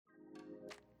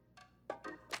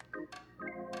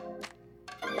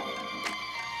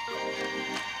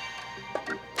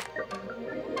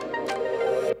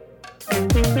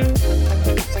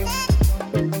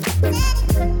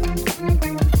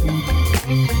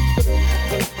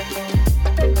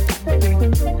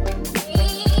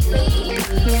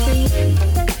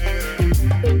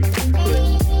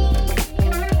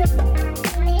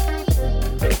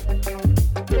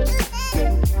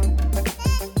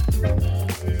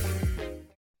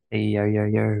Hey, yo, yo,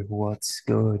 yo, what's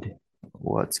good?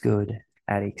 What's good,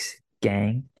 Addicts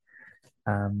gang?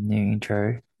 New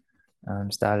intro,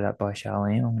 started up by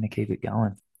Charlene. I'm going to keep it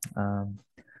going. Um,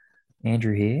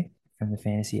 Andrew here from the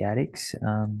Fantasy Addicts,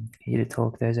 here to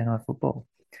talk Thursday night football.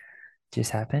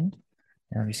 Just happened.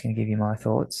 And I'm just going to give you my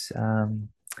thoughts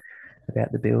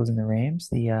about the Bills and the Rams.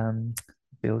 The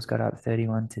Bills got up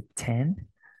 31 to 10,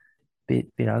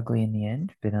 bit ugly in the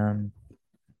end, but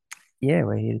yeah,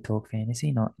 we're here to talk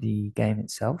fantasy, not the game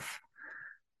itself.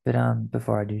 But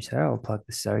before I do so, I'll plug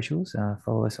the socials.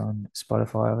 Follow us on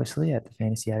Spotify, obviously, at the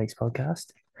Fantasy Addicts Podcast.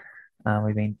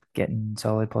 We've been getting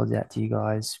solid pods out to you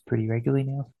guys pretty regularly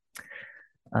now.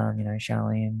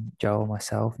 Charlene, Joel,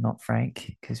 myself, not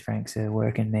Frank, because Frank's a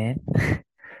working man.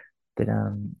 But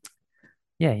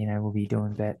yeah, we'll be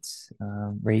doing bets,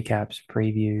 recaps,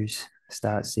 previews,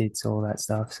 start sits, all that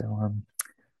stuff. So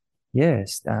yeah,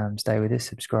 stay with us,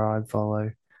 subscribe,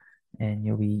 follow, and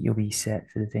you'll be set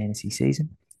for the fantasy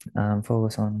season. Follow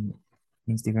us on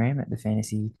Instagram at the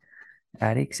Fantasy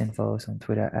Addicts and follow us on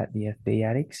Twitter at the FB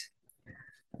Addicts.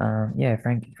 Yeah,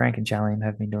 Frank and Charlie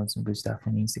have been doing some good stuff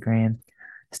on Instagram,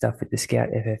 stuff with the Scout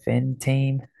FFN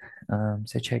team.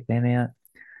 So check them out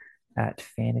at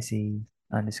fantasy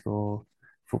underscore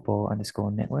football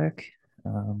underscore network.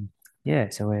 Um, yeah,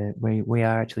 so we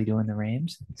are actually doing the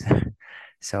Rams.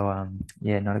 So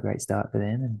yeah, not a great start for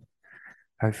them, and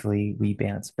hopefully we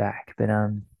bounce back. But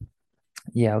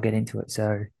yeah, I'll get into it.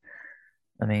 So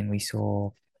I mean, we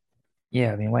saw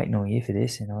yeah, I've been waiting all year for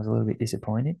this, and I was a little bit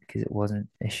disappointed because it wasn't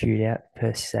a shootout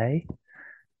per se.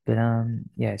 But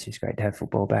yeah, it's just great to have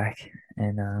football back,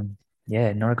 and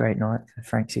yeah, not a great night for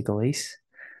Frank Sigalis.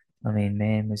 I mean,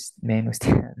 man was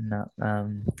counting up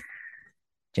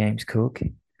James Cook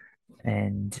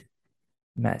and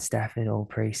Matt Stafford all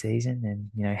preseason,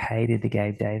 and hated the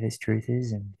Gabe Davis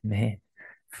truthers, and man,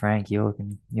 Frank, you're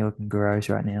looking gross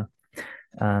right now.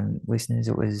 Listeners,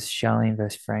 it was Charlene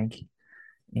versus Frank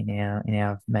in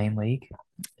our main league.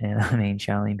 And I mean,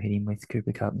 Charlie hit him with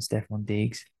Cooper Cup and Stephon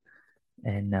Diggs.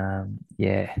 And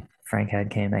yeah, Frank had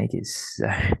Cam Akers.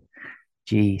 So,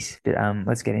 geez. But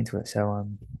let's get into it. So,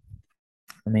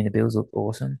 I mean, the Bills looked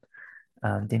awesome.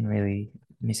 Didn't really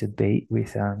miss a beat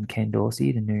with Ken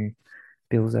Dorsey, the new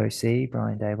Bills OC.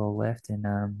 Brian Daboll left, and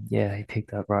yeah, he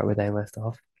picked up right where they left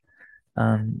off.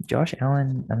 Josh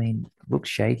Allen, I mean, looked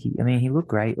shaky. I mean, he looked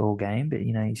great all game, but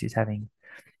he's just having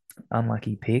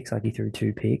unlucky picks. Like he threw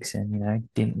two picks, and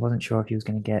didn't wasn't sure if he was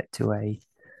going to get to a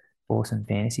awesome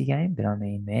fantasy game. But I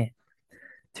mean, man,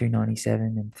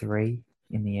 297 and three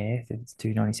in the air. It's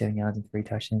 297 yards and three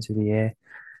touchdowns through the air.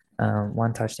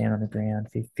 One touchdown on the ground,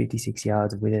 56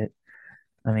 yards with it.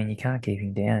 I mean, you can't keep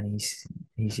him down.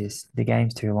 He's just the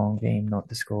game's too long for him not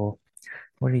to score.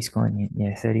 What did he score?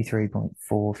 Yeah,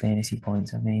 33.4 fantasy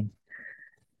points. I mean,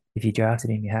 if you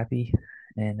drafted him, you're happy.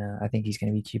 And I think he's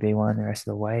going to be QB1 the rest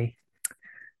of the way.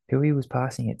 Who he was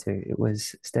passing it to? It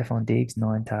was Stephon Diggs,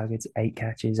 9 targets, 8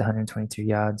 catches, 122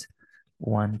 yards,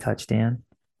 one touchdown.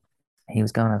 He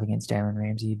was going up against Jalen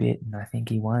Ramsey a bit, and I think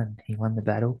he won. He won the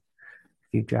battle. If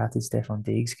you've drafted Stephon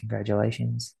Diggs,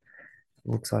 congratulations.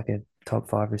 Looks like a top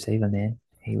five receiver, man.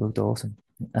 He looked awesome.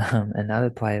 Another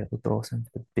player that looked awesome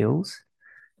for the Bills,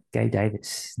 Gabe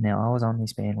Davis. Now, I was on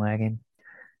this bandwagon.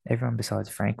 Everyone besides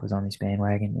Frank was on this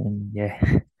bandwagon, and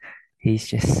yeah, he's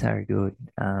just so good.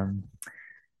 5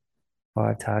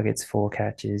 targets, 4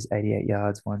 catches, 88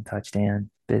 yards, one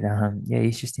touchdown. But yeah,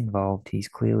 he's just involved. He's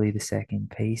clearly the second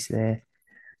piece there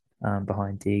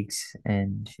behind Diggs.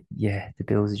 And yeah, the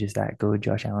Bills are just that good.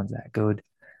 Josh Allen's that good.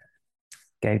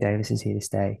 Gabe Davis is here to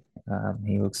stay.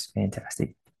 He looks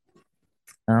fantastic.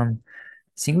 Um,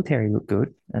 Singletary looked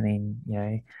good. I mean,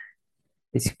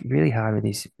 it's really hard with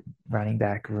this running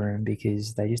back room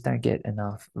because they just don't get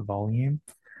enough volume.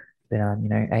 But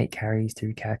 8 carries,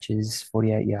 2 catches,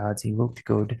 48 yards. He looked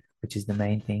good, which is the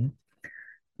main thing.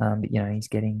 But he's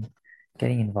getting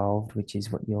involved, which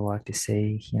is what you'll like to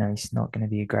see. He's not going to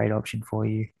be a great option for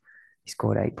you. He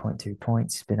scored 8.2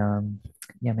 points, but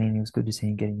yeah, I mean, it was good to see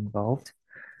him getting involved.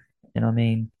 And I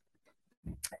mean,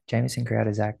 Jamison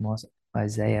Crowder, Zach Moss,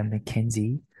 Isaiah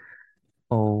McKenzie,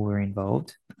 all were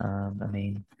involved. I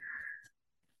mean,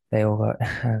 they all got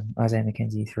Isaiah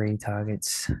McKenzie 3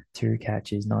 targets, 2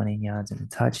 catches, 19 yards, and a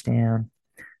touchdown.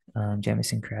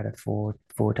 Jamison Crowder four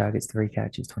targets, 3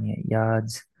 catches, 28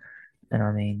 yards. And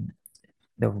I mean,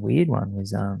 the weird one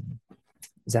was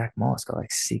Zach Moss got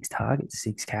like 6 targets,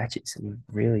 6 catches. It was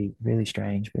really, really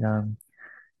strange. But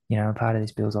part of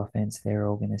this Bills offense, they're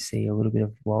all going to see a little bit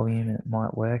of volume, and it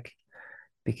might work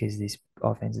because this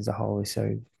offense as a whole is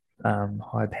so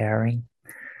high powering.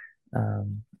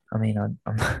 Um, I mean, I'm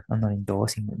not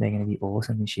endorsing that they're going to be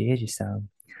awesome this year. Just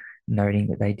noting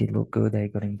that they did look good. They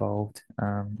got involved,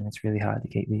 and it's really hard to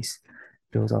keep this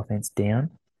Bills offense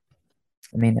down.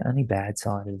 I mean, the only bad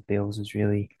side of the Bills was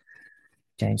really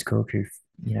James Cook, who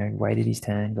waited his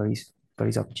turn, got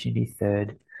his opportunity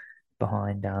third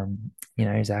behind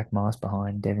Zach Moss,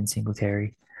 behind Devin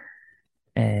Singletary,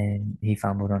 and he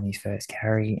fumbled on his first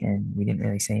carry, and we didn't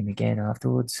really see him again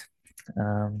afterwards.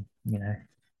 Um, you know,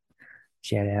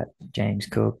 Shout out James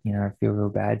Cook. I feel real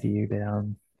bad for you, but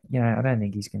I don't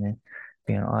think he's gonna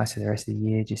be on ice for the rest of the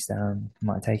year. Just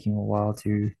might take him a while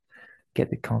to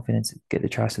get the confidence, get the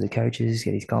trust of the coaches,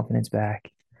 get his confidence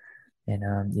back.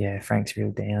 And yeah, Frank's real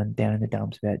down in the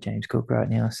dumps about James Cook right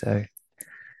now. So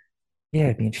yeah,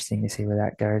 it'd be interesting to see where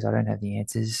that goes. I don't have the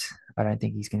answers. I don't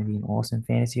think he's going to be an awesome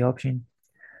fantasy option.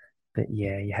 But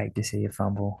yeah, you hate to see a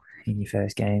fumble in your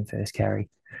first game, first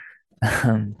carry.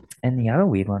 And the other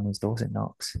weird one was Dawson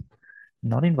Knox,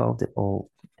 not involved at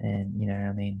all. And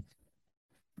I mean,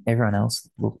 everyone else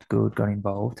looked good, got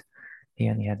involved. He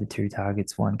only had the two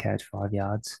targets, one catch, 5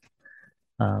 yards.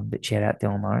 But shout out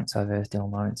Dylan Lawrence. I versed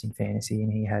Dylan Lawrence in fantasy,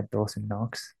 and he had Dawson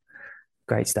Knox.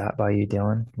 Great start by you,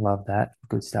 Dylan. Love that.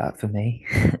 Good start for me.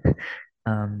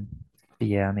 um, but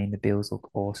yeah, I mean, the Bills look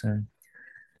awesome.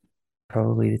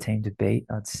 Probably the team to beat,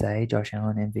 I'd say. Josh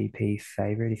Allen, MVP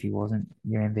favorite. If he wasn't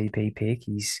your MVP pick,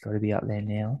 he's got to be up there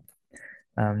now.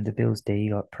 The Bills D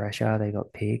got pressure. They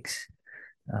got picks.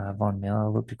 Von Miller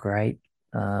looked great.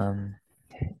 Um,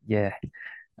 yeah,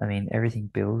 I mean, everything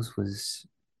Bills was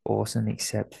awesome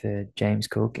except for James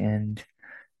Cook and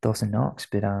Dawson Knox.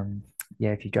 But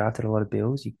yeah, if you drafted a lot of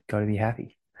Bills, you got to be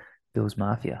happy. Bills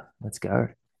Mafia, let's go.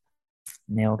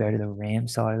 Now we'll go to the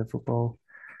Rams side of the football.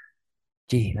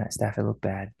 Gee, Matt Stafford looked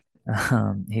bad.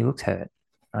 He looks hurt.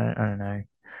 I don't know.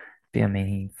 But I mean,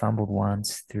 he fumbled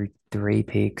once through three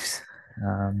picks,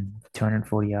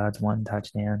 240 yards, one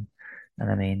touchdown. And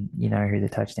I mean, you know who the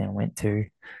touchdown went to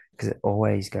because it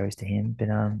always goes to him. But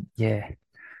yeah,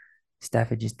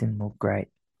 Stafford just didn't look great.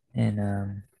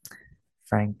 And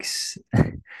Frank's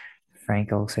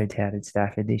Frank also touted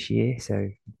Stafford this year. So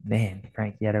man,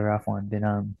 Frank, you had a rough one. But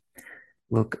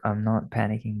look, I'm not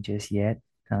panicking just yet.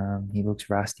 He looks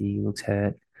rusty, he looks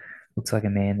hurt, looks like a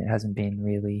man that hasn't been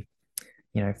really,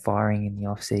 firing in the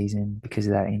off season because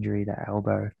of that injury, that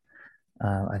elbow.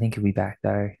 I think he'll be back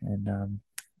though, and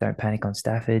don't panic on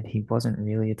Stafford. He wasn't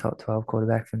really a top 12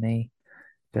 quarterback for me,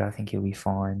 but I think he'll be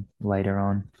fine later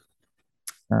on.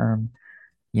 Um,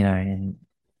 and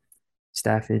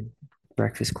Stafford,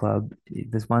 Breakfast Club.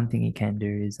 There's one thing he can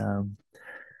do is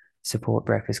support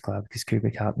Breakfast Club because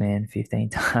Cooper Cup, man, 15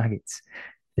 targets,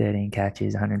 13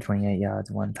 catches, 128 yards,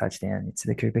 one touchdown. It's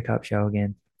the Cooper Cup show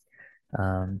again.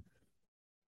 Um,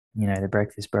 the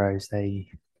Breakfast Bros, they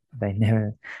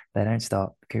never they don't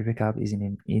stop. Cooper Cup is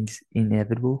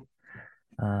inevitable.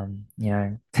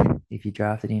 If you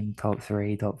drafted him top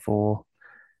three, top four,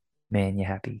 man, you're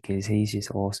happy because he's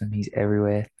just awesome. He's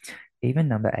everywhere. Even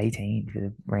number 18 for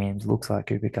the Rams looks like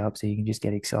Cooper Cup, so you can just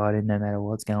get excited no matter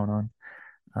what's going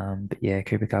on. But yeah,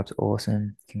 Cooper Cup's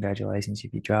awesome. Congratulations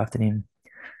if you drafted him.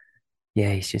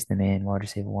 Yeah, he's just the man, wide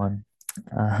receiver one.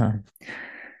 Um,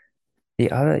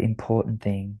 the other important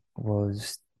thing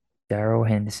was Darrell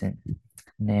Henderson.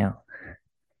 Now,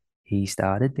 he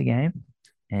started the game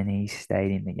and he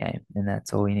stayed in the game, and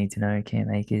that's all you need to know. Cam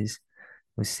Akers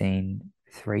was seen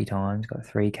 3 times, got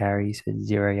 3 carries for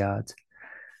 0 yards.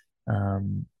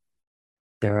 Um,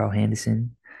 Darrell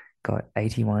Henderson got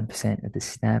 81% of the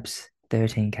snaps,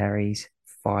 13 carries,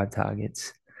 5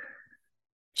 targets.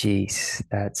 Jeez,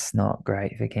 that's not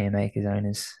great for Cam Akers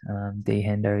owners. D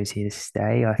Hendo is here to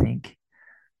stay, I think.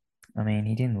 I mean,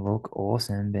 he didn't look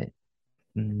awesome, but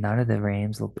none of the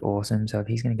Rams looked awesome. So if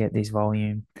he's going to get this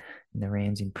volume and the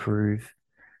Rams improve,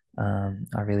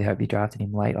 I really hope you drafted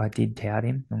him late. I did tout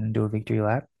him. I'm going to do a victory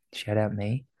lap. Shout out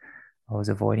me. I was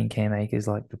avoiding Cam Akers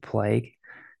like the plague,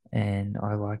 and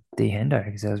I liked D Hendo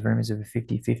because there was rumors of a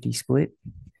 50-50 split.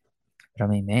 But I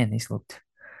mean, man, this looked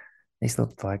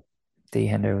like D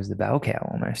Hendo was the bell cow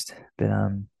almost. But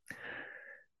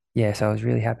yeah, so I was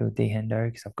really happy with D Hendo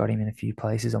because I've got him in a few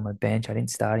places on my bench. I didn't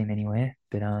start him anywhere,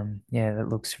 but yeah, that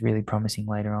looks really promising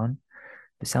later on.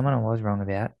 But someone I was wrong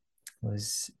about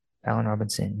was Allen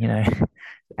Robinson.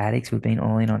 addicts, we've been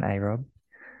all in on A-Rob.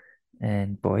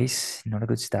 And boys, not a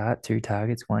good start. 2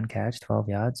 targets, one catch, 12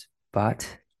 yards.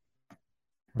 But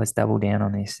let's double down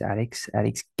on this, addicts.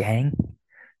 Addicts gang,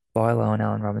 buy low on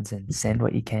Allen Robinson. Send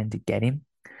what you can to get him.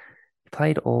 He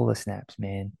played all the snaps,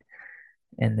 man.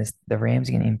 And the Rams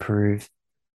are going to improve.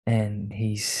 And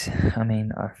I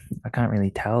mean, I can't really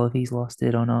tell if he's lost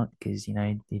it or not because, he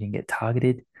didn't get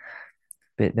targeted.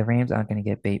 But the Rams aren't going to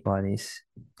get beat by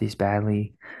this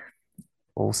badly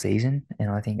all season, and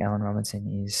I think Allen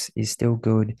Robinson is still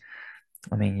good.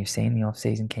 I mean, you've seen the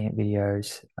off-season camp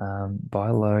videos. Buy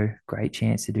low, great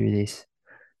chance to do this.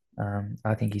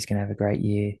 I think he's going to have a great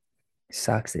year.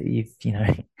 Sucks that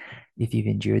if you've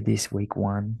endured this week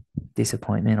one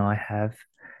disappointment. I have.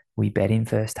 We bet him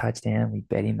first touchdown. We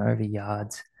bet him over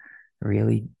yards.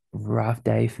 Really rough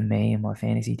day for me and my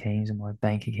fantasy teams and my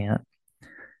bank account.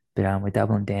 But we're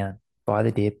doubling down. Buy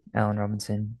the dip, Allen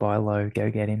Robinson. Buy low,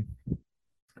 go get him.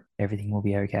 Everything will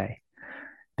be okay.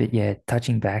 But yeah,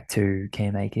 touching back to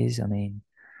Cam Akers, I mean,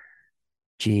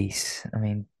 geez, I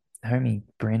mean, homie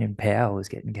Brandon Powell was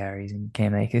getting carries and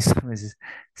Cam Akers was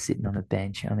sitting on the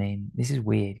bench. I mean, this is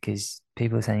weird because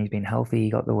people are saying he's been healthy, he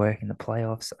got the work in the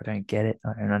playoffs. I don't get it.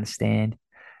 I don't understand.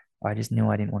 I just knew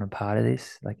I didn't want a part of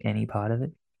this, like any part of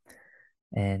it.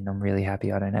 And I'm really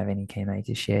happy I don't have any Cam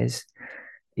Akers shares.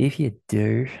 If you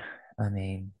do, I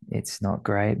mean, it's not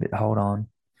great, but hold on.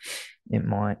 It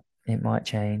might it might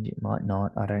change, it might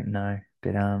not. I don't know.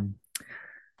 But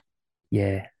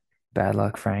yeah, bad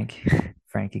luck, Frank.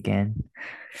 Frank again.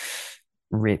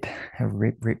 Rip,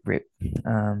 rip, rip, rip.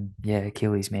 Yeah,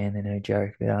 Achilles, man, they're no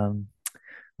joke. But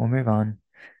we'll move on.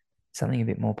 Something a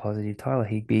bit more positive. Tyler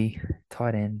Higbee,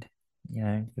 tight end,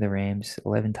 for the Rams,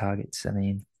 11 targets. I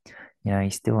mean, he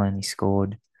still only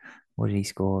scored, what did he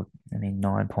score? I mean,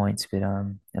 9 points. But I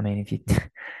mean, if you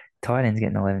tight end's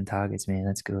getting 11 targets, man,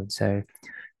 that's good. So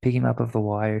pick him up off the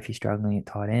wire if you're struggling at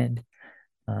tight end.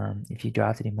 If you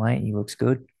drafted him late, he looks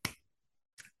good.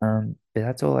 But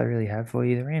that's all I really have for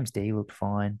you. The Rams D looked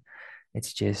fine.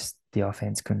 It's just the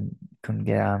offense couldn't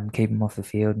get keep him off the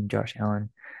field. And Josh Allen,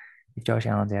 if Josh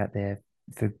Allen's out there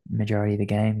for majority of the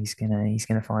game, he's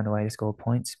gonna find a way to score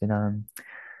points. But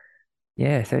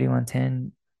yeah,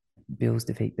 31-10. Bills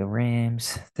defeat the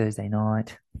Rams Thursday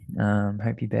night.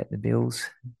 Hope you bet the Bills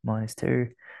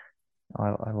 -2.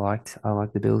 I liked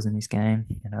the Bills in this game.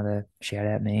 Another shout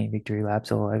out me, victory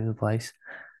laps all over the place.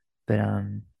 But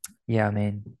yeah, I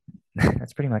mean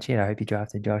that's pretty much it. I hope you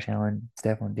drafted Josh Allen,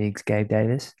 Stephon Diggs, Gabe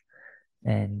Davis,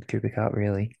 and Cooper Kupp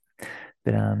really.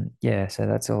 But yeah, so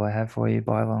that's all I have for you.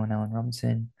 Buy low and Allen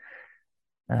Robinson.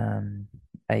 Um,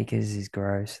 Akers is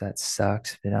gross. That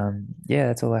sucks. But yeah,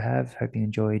 that's all I have. Hope you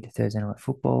enjoyed Thursday night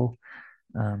football.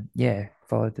 Yeah,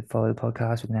 follow the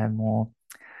podcast. We're gonna have more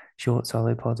short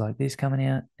solo pods like this coming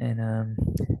out, and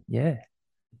yeah,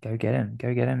 go get him.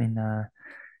 Go get him. And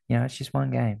it's just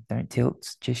one game. Don't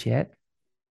tilt just yet.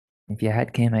 If you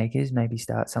had Cam Akers, maybe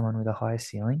start someone with a higher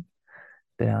ceiling,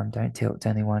 but don't tilt. It's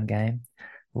only one game.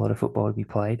 A lot of football to be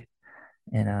played.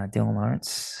 And Dylan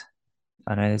Lawrence,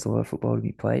 I know there's a lot of football to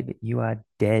be played, but you are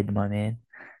dead, my man.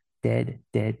 Dead,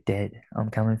 dead, dead. I'm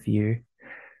coming for you.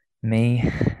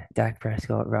 Me, Dak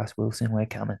Prescott, Russ Wilson, we're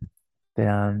coming. But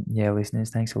yeah, listeners,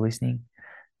 thanks for listening,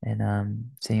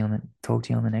 and talk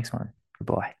to you on the next one.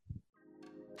 Goodbye.